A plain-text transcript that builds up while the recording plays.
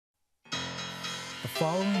The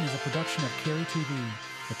following is a production of Cary TV,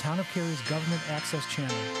 the Town of Cary's government access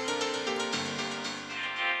channel.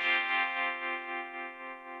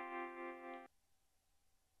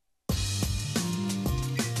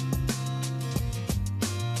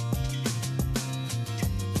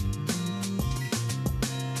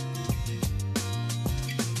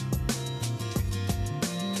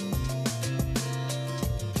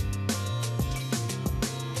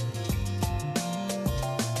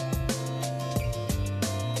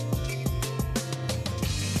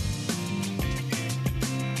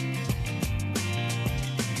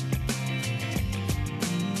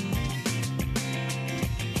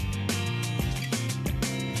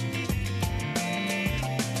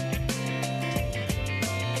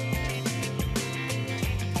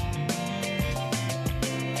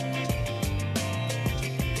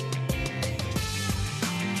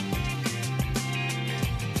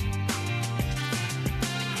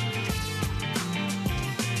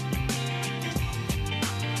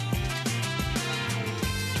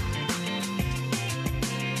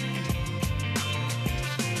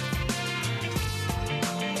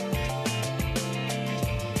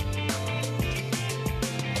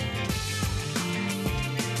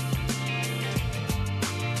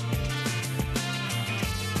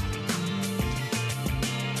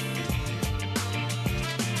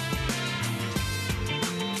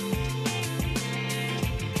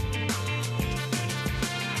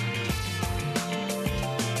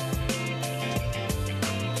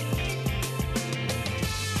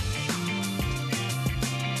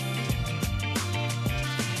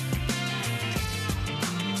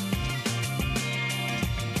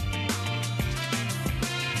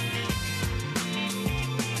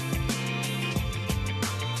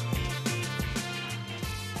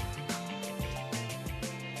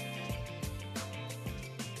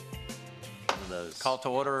 Call to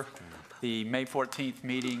order the May 14th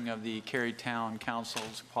meeting of the Cary Town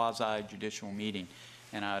Council's quasi-judicial meeting.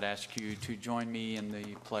 And I would ask you to join me in the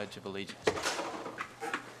Pledge of Allegiance.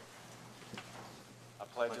 I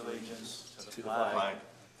pledge allegiance to the flag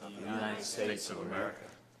of the United States of America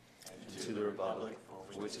and to the republic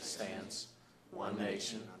for which it stands, one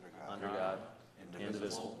nation, under God,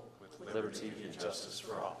 indivisible, with liberty and justice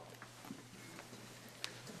for all.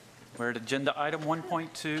 We're at agenda item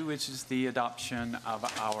 1.2, which is the adoption of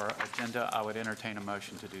our agenda. I would entertain a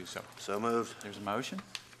motion to do so. So moved. There's a motion.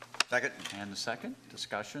 Second. And a second.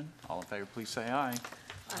 Discussion. All in favor, please say aye.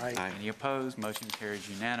 Aye. Any opposed? Motion carries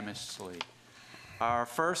unanimously. Our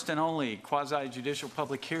first and only quasi-judicial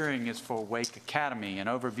public hearing is for Wake Academy. An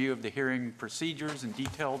overview of the hearing procedures and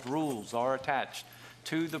detailed rules are attached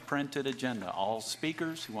to the printed agenda. All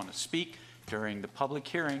speakers who want to speak during the public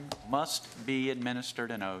hearing must be administered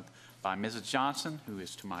an oath by Mrs. Johnson, who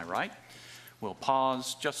is to my right. We'll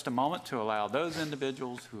pause just a moment to allow those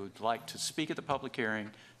individuals who would like to speak at the public hearing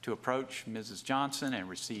to approach Mrs. Johnson and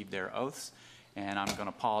receive their oaths. And I'm going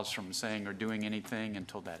to pause from saying or doing anything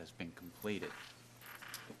until that has been completed.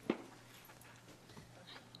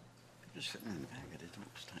 Just sitting in the back. I didn't know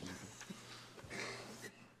it was time.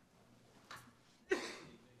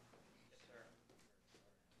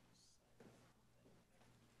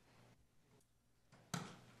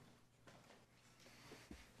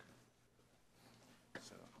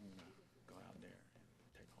 So I'm going to go out there and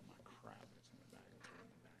take all my crap that's in the back and throw it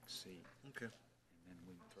in the back seat. Okay. And then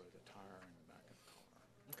we can throw the tire in the back of the car.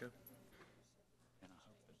 Okay. And I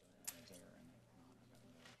hope that that is there and if not, I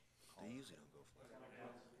got no call. They usually don't go flat.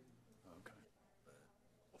 Okay. But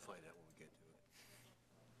we'll find out when we get to it.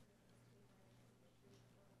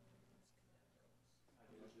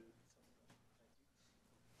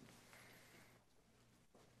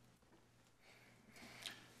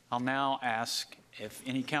 I'll now ask if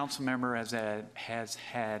any council member has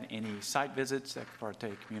had any site visits, ex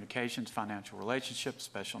parte communications, financial relationships,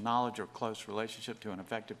 special knowledge, or close relationship to an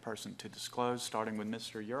affected person to disclose, starting with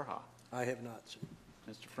Mr. Yerha. I have not, sir.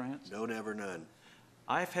 Mr. France? No, never, none.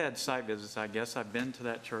 I've had site visits. I guess I've been to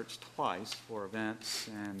that church twice for events,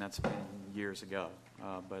 and that's been years ago.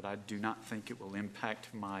 But I do not think it will impact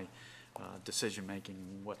my decision-making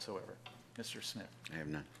whatsoever. Mr. Smith? I have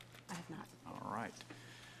none. I have not. All right.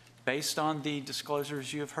 Based on the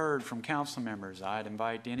disclosures you have heard from council members, I'd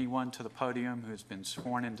invite anyone to the podium who's been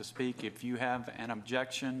sworn in to speak if you have an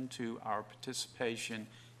objection to our participation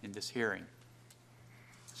in this hearing.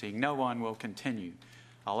 Seeing no one, will continue.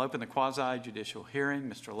 I'll open the quasi-judicial hearing.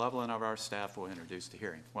 Mr. Loveland of our staff will introduce the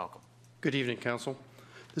hearing. Welcome. Good evening, Council.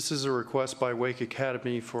 This is a request by Wake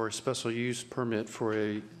Academy for a special use permit for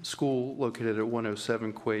a school located at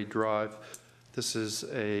 107 Quaid Drive. This is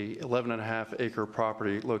a 11.5 acre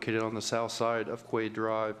property located on the south side of Quaid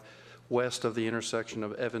Drive west of the intersection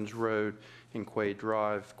of Evans Road and Quaid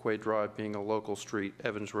Drive, Quaid Drive being a local street,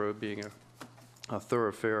 Evans Road being a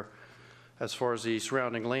thoroughfare. As far as the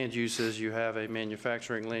surrounding land uses, you have a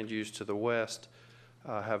manufacturing land use to the west,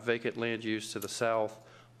 have vacant land use to the south,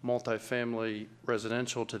 multifamily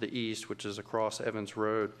residential to the east, which is across Evans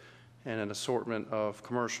Road, and an assortment of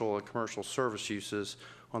commercial and commercial service uses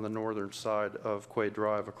on the northern side of Quaid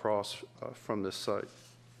Drive across from this site.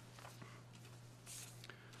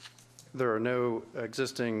 There are no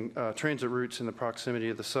existing transit routes in the proximity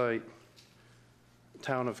of the site.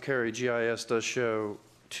 Town of Cary GIS does show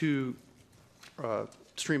two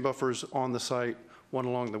stream buffers on the site, one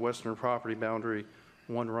along the western property boundary,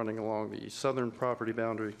 one running along the southern property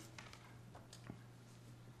boundary.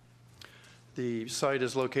 The site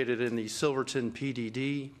is located in the Silverton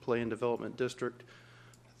PDD, Plan Development District.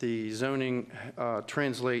 The zoning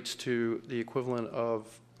translates to the equivalent of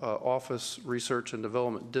Office Research and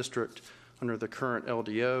Development District under the current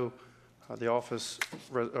LDO. The Office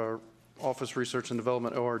Research and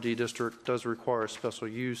Development ORD District does require special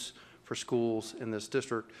use for schools in this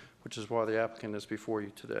district, which is why the applicant is before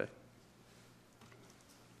you today.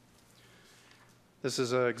 This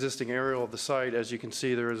is an existing aerial of the site. As you can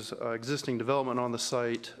see, there is existing development on the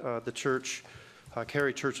site. The church,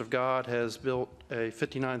 Cary Church of God, has built a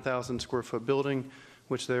 59,000 square foot building,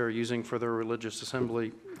 which they are using for their religious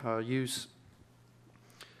assembly use.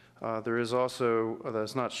 There is also,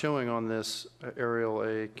 that's not showing on this aerial,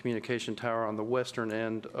 a communication tower on the western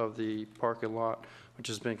end of the parking lot, which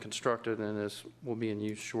has been constructed and will be in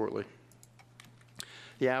use shortly.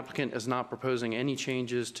 The applicant is not proposing any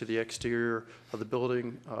changes to the exterior of the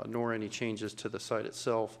building, nor any changes to the site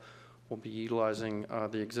itself. We'll be utilizing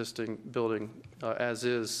the existing building as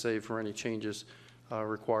is, save for any changes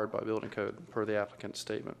required by building code per the applicant's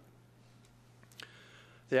statement.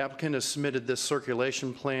 The applicant has submitted this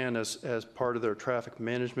circulation plan as part of their traffic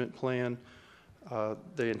management plan.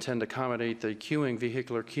 They intend to accommodate the queuing,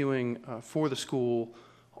 vehicular queuing for the school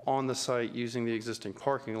on the site using the existing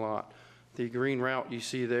parking lot. The green route you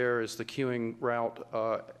see there is the queuing route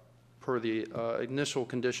per the initial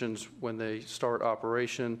conditions when they start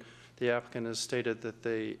operation. The applicant has stated that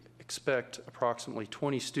they expect approximately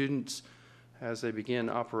 20 students as they begin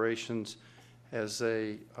operations. As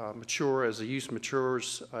they mature, as the use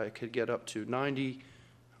matures, it could get up to 90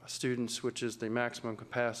 students, which is the maximum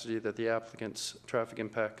capacity that the applicant's traffic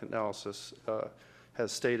impact analysis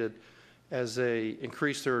has stated. As they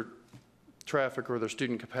increase their traffic or their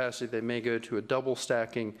student capacity, they may go to a double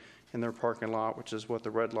stacking in their parking lot, which is what the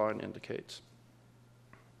red line indicates.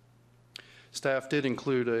 Staff did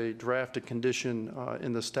include a drafted condition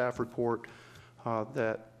in the staff report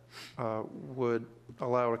that would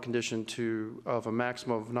allow a condition of a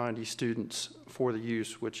maximum of 90 students for the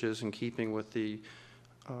use, which is in keeping with the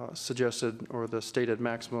suggested or the stated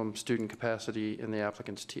maximum student capacity in the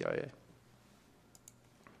applicant's TIA.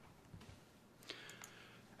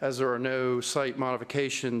 As there are no site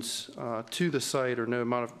modifications to the site or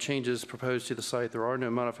no changes proposed to the site, there are no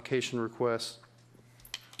modification requests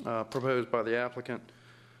proposed by the applicant.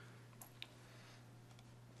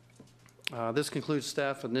 This concludes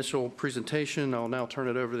staff initial presentation. I'll now turn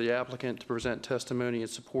it over to the applicant to present testimony in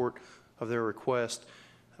support of their request.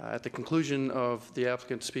 At the conclusion of the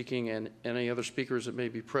applicant speaking and any other speakers that may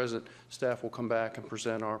be present, staff will come back and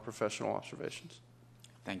present our professional observations.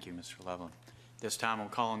 Thank you, Mr. Loveland. This time, we'll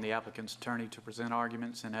call on the applicant's attorney to present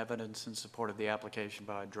arguments and evidence in support of the application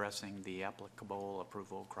by addressing the applicable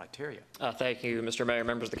approval criteria. Thank you, Mr. Mayor,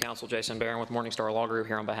 members of the council. Jason Barron with Morningstar Law Group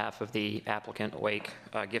here on behalf of the applicant, Wake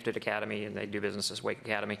Gifted Academy, and they do business as Wake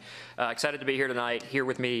Academy. Excited to be here tonight. Here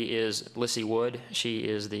with me is Lissy Wood. She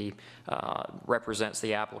is represents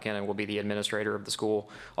the applicant and will be the administrator of the school.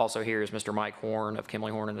 Also here is Mr. Mike Horn of Kimley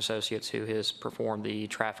Horn and Associates, who has performed the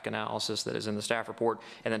traffic analysis that is in the staff report.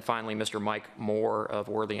 And then finally, Mr. Mike Moore of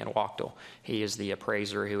Worthy and Wachtel. He is the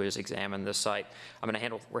appraiser who has examined this site.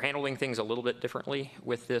 We're handling things a little bit differently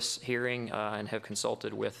with this hearing and have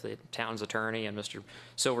consulted with the town's attorney and Mr.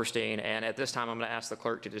 Silverstein. And at this time, I'm going to ask the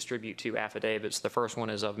clerk to distribute two affidavits. The first one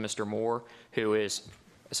is of Mr. Moore, who is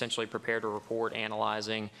essentially prepared a report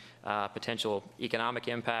analyzing potential economic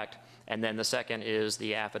impact. And then the second is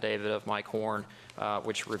the affidavit of Mike Horn,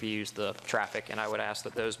 which reviews the traffic. And I would ask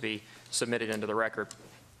that those be submitted into the record.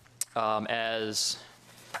 As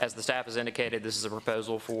the staff has indicated, this is a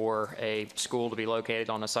proposal for a school to be located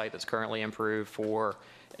on a site that's currently improved for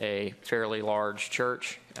a fairly large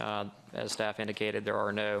church. As staff indicated, there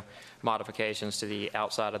are no modifications to the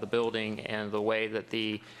outside of the building, and the way that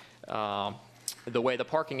the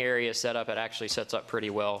parking area is set up, it actually sets up pretty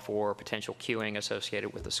well for potential queuing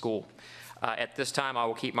associated with the school. At this time, I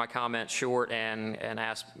will keep my comments short and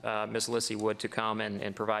ask Ms. Lissy Wood to come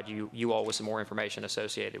and provide you all with some more information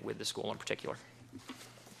associated with the school in particular.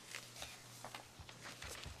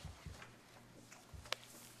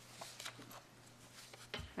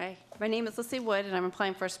 Hi, my name is Lissy Wood, and I'm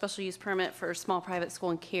applying for a special use permit for a small private school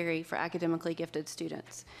in Cary for academically gifted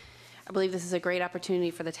students. I believe this is a great opportunity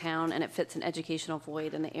for the town, and it fits an educational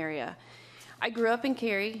void in the area. I grew up in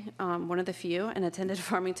Cary, one of the few, and attended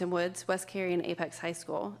Farmington Woods, West Cary, and Apex High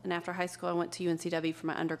School. And after high school, I went to UNCW for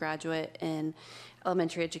my undergraduate in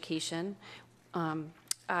elementary education.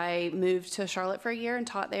 I moved to Charlotte for a year and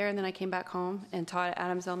taught there, and then I came back home and taught at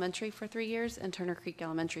Adams Elementary for 3 years and Turner Creek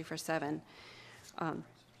Elementary for 7. I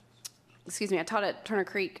taught at Turner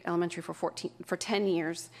Creek Elementary for 10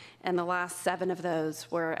 years, and the last 7 of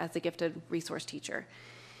those were as a gifted resource teacher.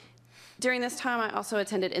 During this time, I also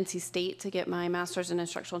attended NC State to get my master's in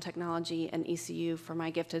instructional technology and ECU for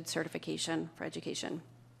my gifted certification for education.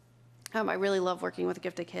 I really love working with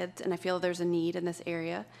gifted kids, and I feel there's a need in this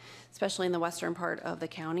area, especially in the western part of the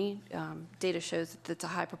county. Data shows that it's a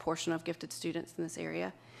high proportion of gifted students in this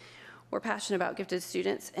area. We're passionate about gifted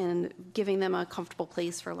students and giving them a comfortable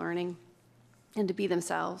place for learning and to be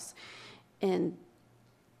themselves. And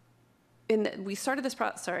we started this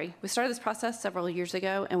process several years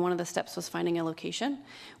ago, and one of the steps was finding a location.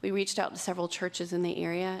 We reached out to several churches in the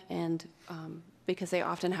area, and because they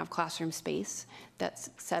often have classroom space that's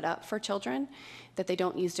set up for children that they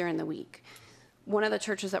don't use during the week. One of the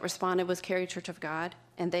churches that responded was Cary Church of God,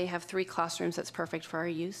 and they have 3 classrooms that's perfect for our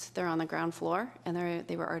use. They're on the ground floor, and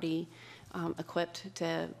they were already equipped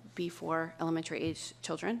to be for elementary age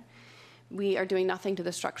children. We are doing nothing to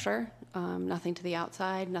the structure, nothing to the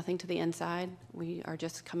outside, nothing to the inside. We are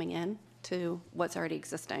just coming in to what's already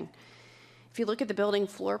existing. If you look at the building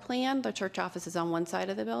floor plan, the church office is on one side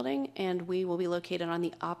of the building, and we will be located on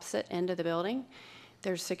the opposite end of the building.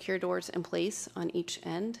 There's secure doors in place on each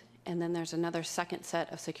end, and then there's another second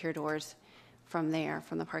set of secure doors from there,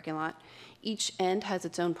 from the parking lot. Each end has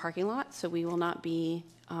its own parking lot, so we will not be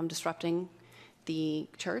disrupting the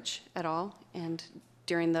church at all, and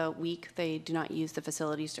during the week, they do not use the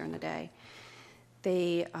facilities during the day.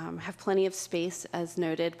 They have plenty of space, as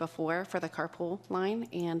noted before, for the carpool line,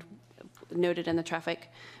 and noted in the traffic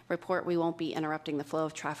report, we won't be interrupting the flow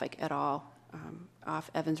of traffic at all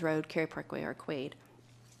off Evans Road, Cary Parkway, or Quaid.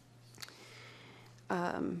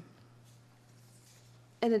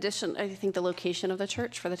 In addition, I think the location of the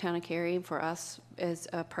church for the town of Cary for us is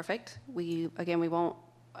perfect. We won't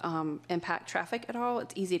impact traffic at all.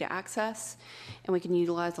 It's easy to access, and we can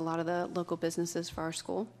utilize a lot of the local businesses for our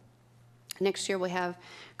school. Next year,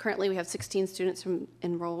 currently we have 16 students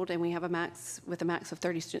enrolled, and we have a max of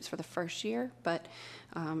 30 students for the first year, but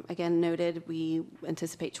again noted, we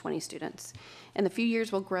anticipate 20 students. In the few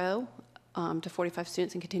years, we'll grow to 45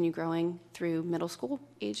 students and continue growing through middle school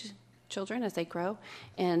age children as they grow,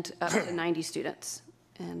 and up to 90 students.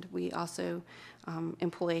 And we also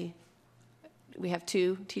we have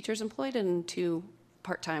 2 teachers employed and 2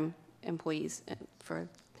 part-time employees.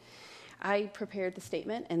 I prepared the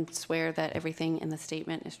statement and swear that everything in the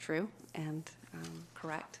statement is true and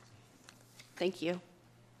correct. Thank you.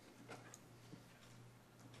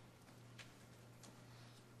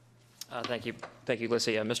 Thank you,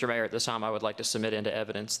 Lissy. Mr. Mayor, at this time, I would like to submit into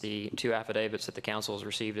evidence the 2 affidavits that the council has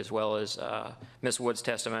received, as well as Ms. Wood's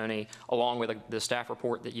testimony, along with the staff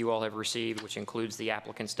report that you all have received, which includes the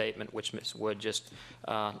applicant's statement, which Ms. Wood just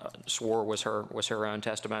swore was her own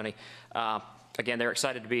testimony. Again, they're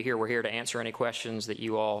excited to be here. We're here to answer any questions that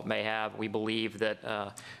you all may have. We believe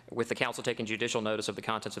that with the council taking judicial notice of the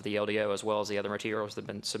contents of the LDO, as well as the other materials that have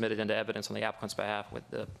been submitted into evidence on the applicant's behalf, with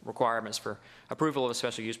the requirements for approval of a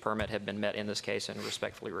special use permit have been met in this case, and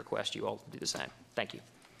respectfully request you all to do the same. Thank you.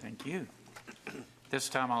 Thank you. This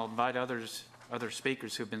time I'll invite other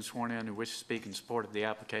speakers who have been sworn in who wish to speak in support of the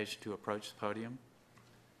application to approach the podium.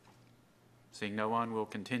 Seeing no one, we'll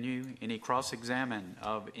continue. Any cross-examine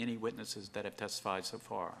of any witnesses that have testified so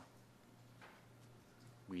far?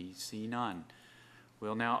 We see none.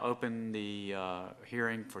 We'll now open the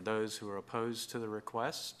hearing for those who are opposed to the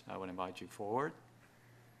request. I would invite you forward.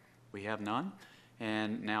 We have none.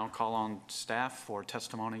 And now call on staff for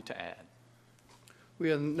testimony to add. We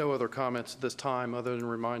have no other comments at this time other than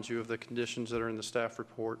remind you of the conditions that are in the staff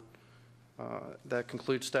report. That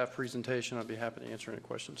concludes staff presentation. I'd be happy to answer any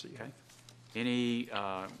questions that you have. Any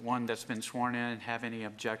one that's been sworn in have any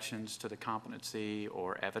objections to the competency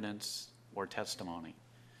or evidence or testimony?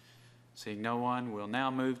 Seeing no one, we'll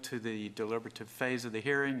now move to the deliberative phase of the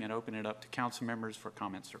hearing and open it up to council members for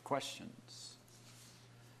comments or questions.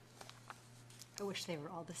 I wish they were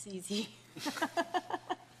all this easy.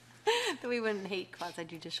 that we wouldn't hate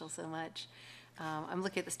quasi-judicial so much. I'm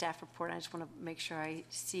looking at the staff report, and I just want to make sure I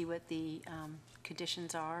see what the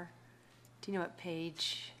conditions are. Do you know what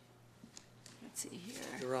page? Let's see here.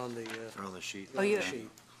 They're on the, They're on the sheet. Oh, you, sheet.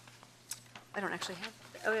 I don't actually have,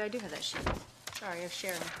 oh, yeah, I do have that sheet. Sorry, I was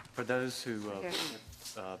sharing. For those who Here.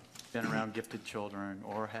 have been around gifted children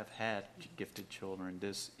or have had gifted children,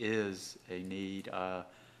 this is a need. I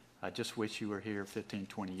just wish you were here 15,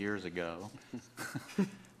 20 years ago.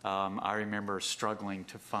 I remember struggling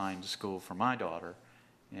to find a school for my daughter,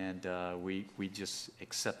 and we just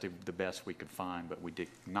accepted the best we could find, but we did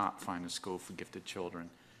not find a school for gifted children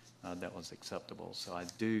that was acceptable. So I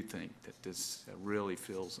do think that this really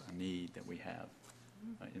fills a need that we have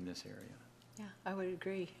in this area. Yeah, I would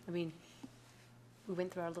agree. I mean, we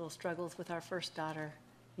went through our little struggles with our first daughter.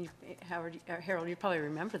 Harold, you probably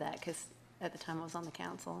remember that, because at the time I was on the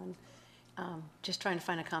council, and just trying to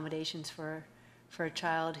find accommodations for a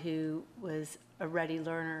child who was a ready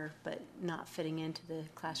learner but not fitting into the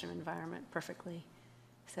classroom environment perfectly.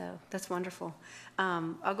 So that's wonderful.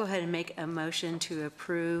 I'll go ahead and make a motion to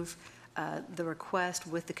approve the request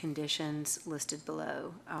with the conditions listed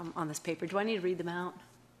below on this paper. Do I need to read them out?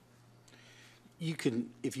 You can,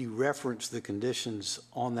 if you reference the conditions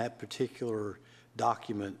on that particular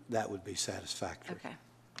document, that would be satisfactory. Okay.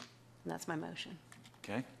 And that's my motion.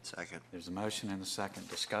 Okay? Second. There's a motion and a second.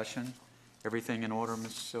 Discussion? Everything in order, Mr.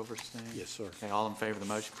 Silverstein? Yes, sir. Okay, all in favor of the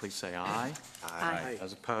motion, please say aye. Aye.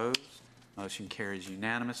 Those opposed? Motion carries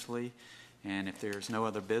unanimously. And if there's no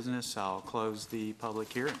other business, I'll close the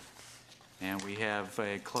public hearing. And we have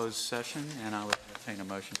a closed session, and I would entertain a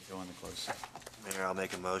motion to go into closed session. Mayor, I'll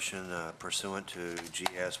make a motion pursuant to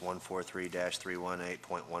GS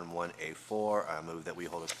 143-318.11A4. I move that we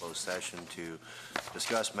hold a closed session to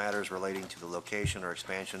discuss matters relating to the location or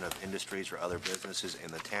expansion of industries or other businesses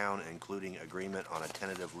in the town, including agreement on a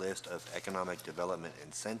tentative list of economic development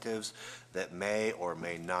incentives that may or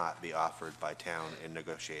may not be offered by town in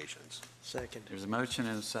negotiations. Second. There's a motion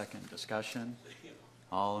and a second. Discussion?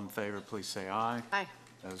 All in favor, please say aye. Aye.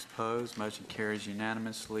 Those opposed, motion carries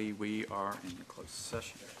unanimously. We are in the closed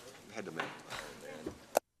session. Had to make.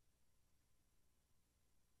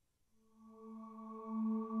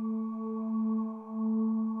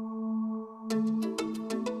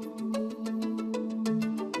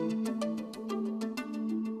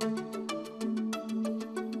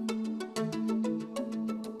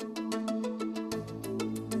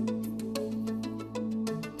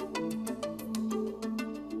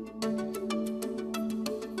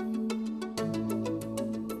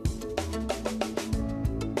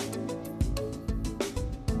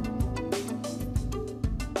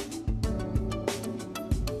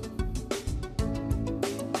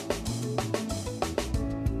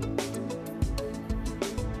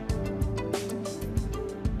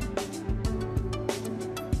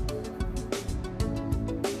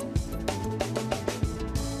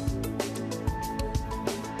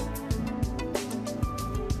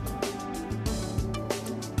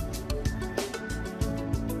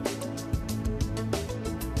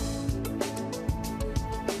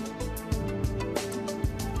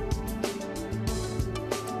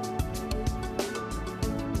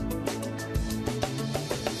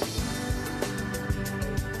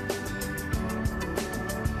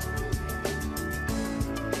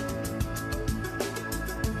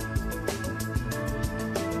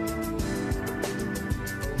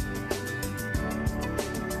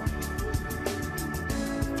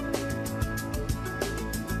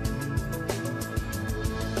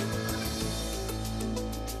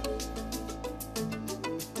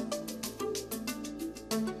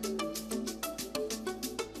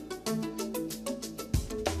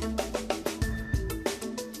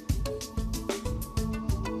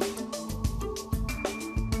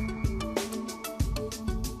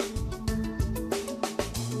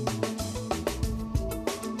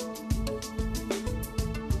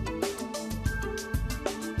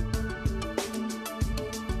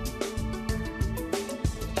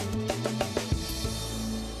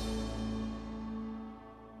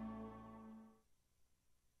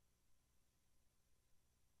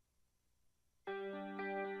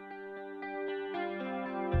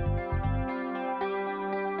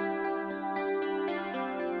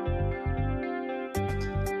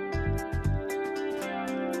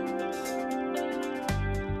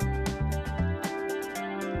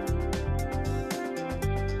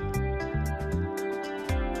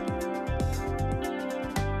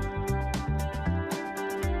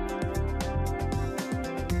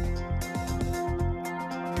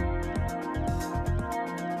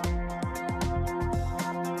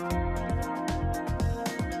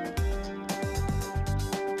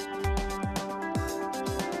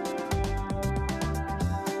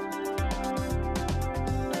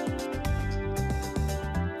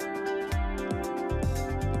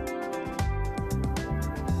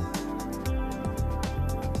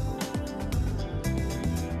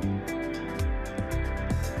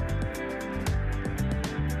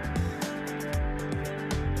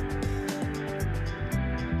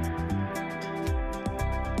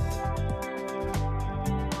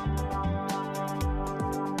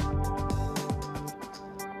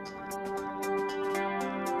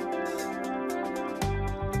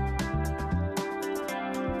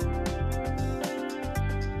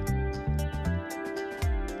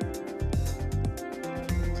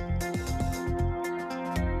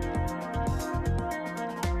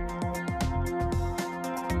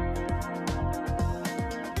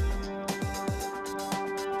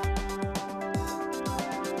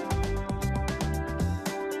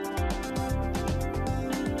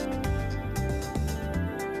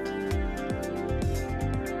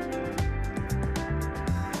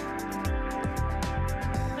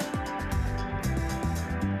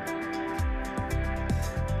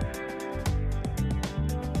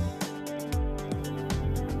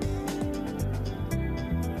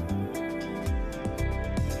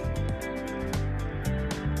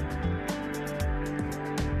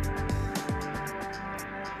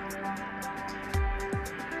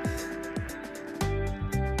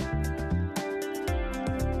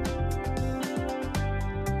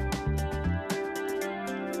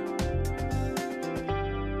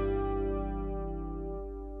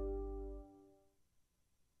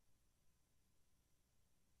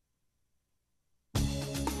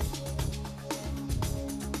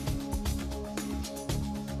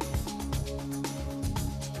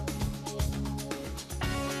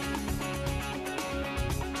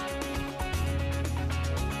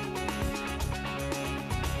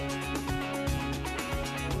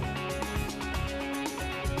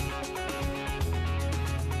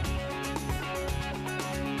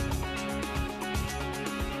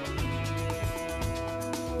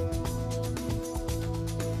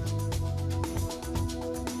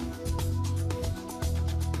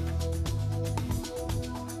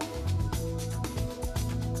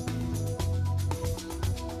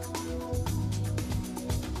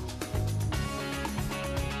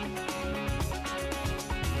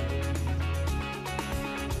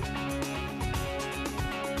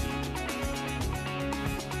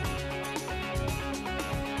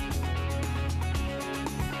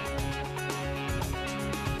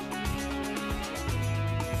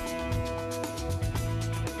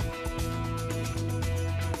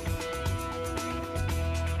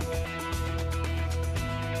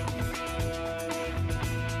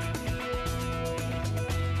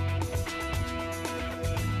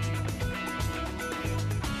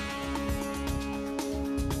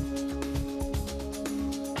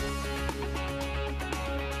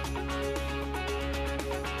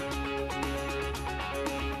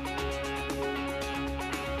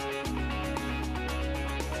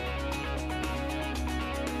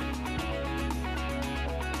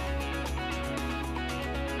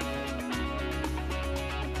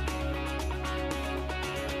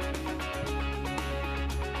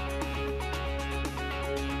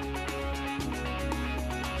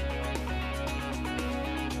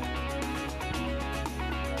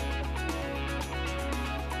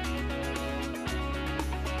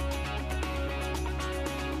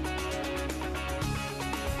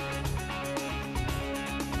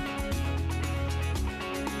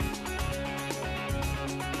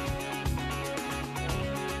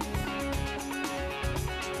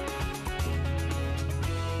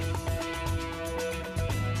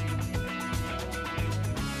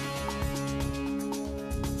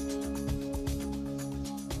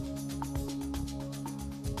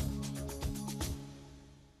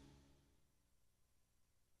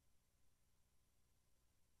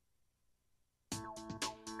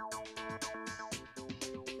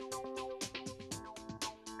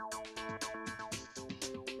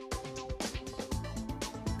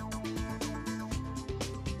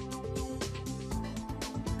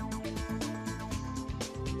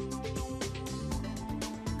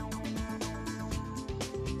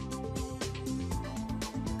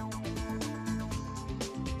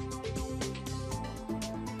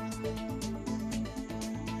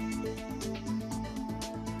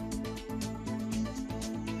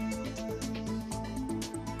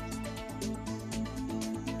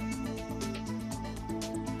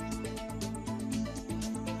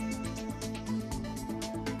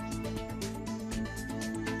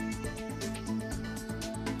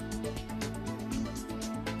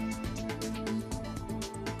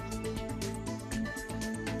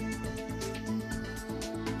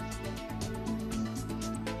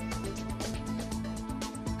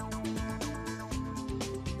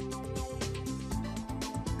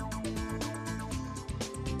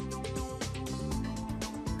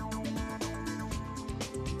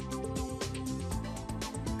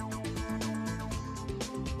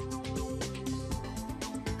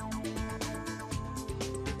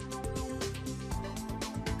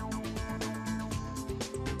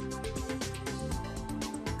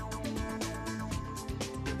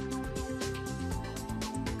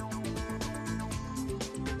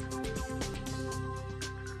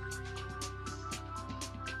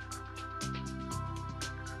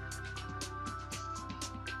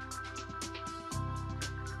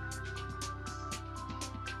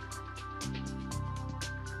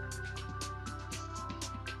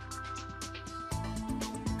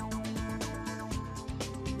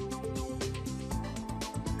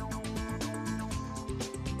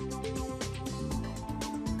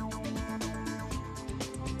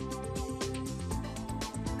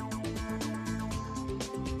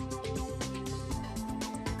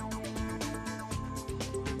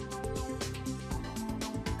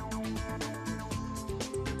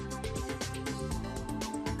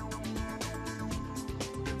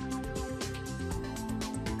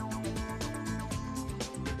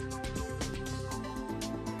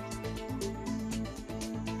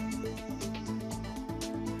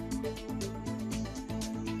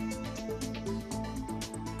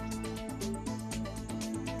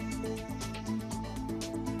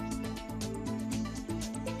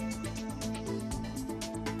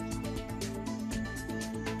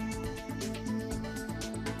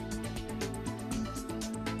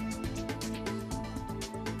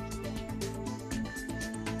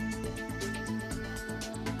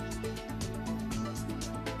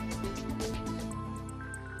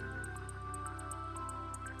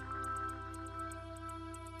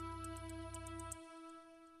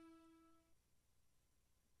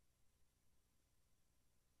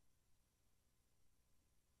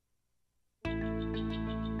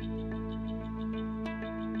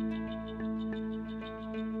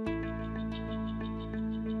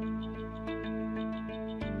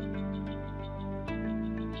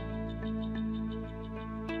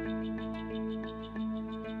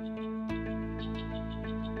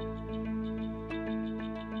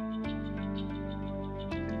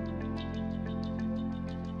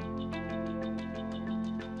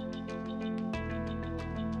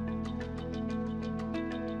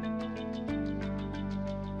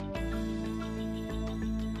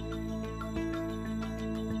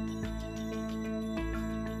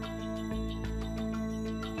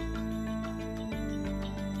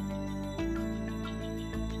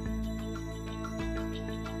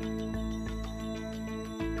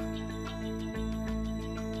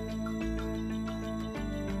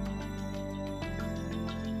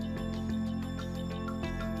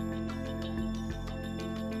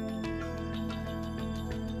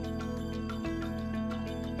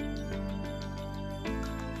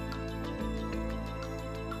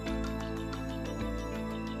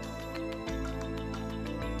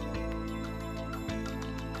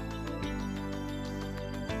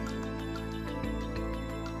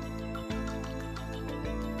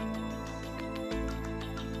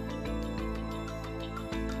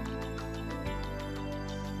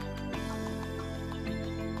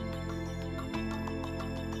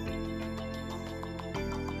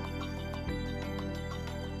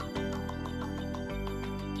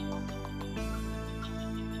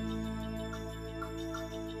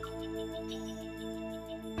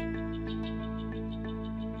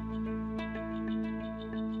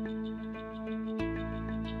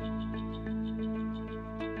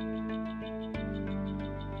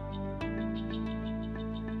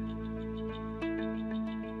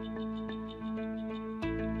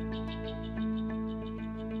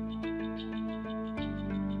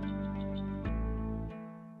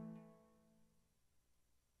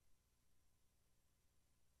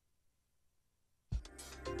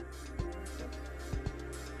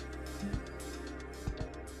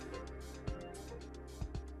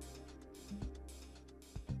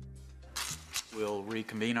 We'll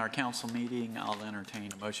reconvene our council meeting. I'll entertain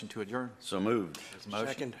a motion to adjourn. So moved. There's a motion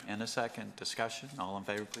Second. and a second. Discussion. All in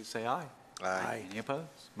favor, please say aye. Aye. Any opposed?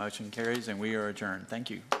 Motion carries, and we are adjourned. Thank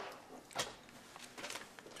you.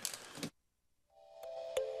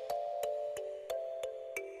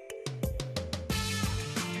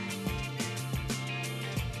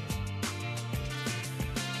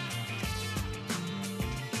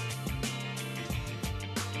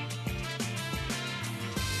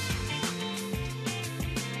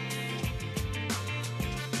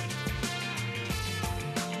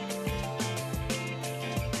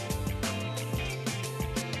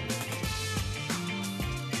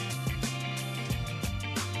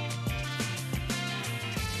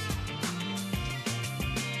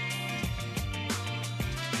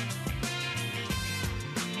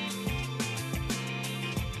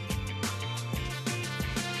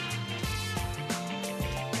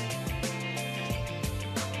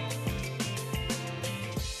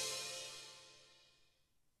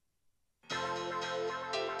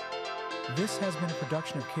 This has been a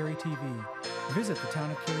production of Cary TV. Visit the Town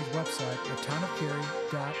of Cary's website at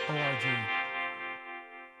townofcary.org.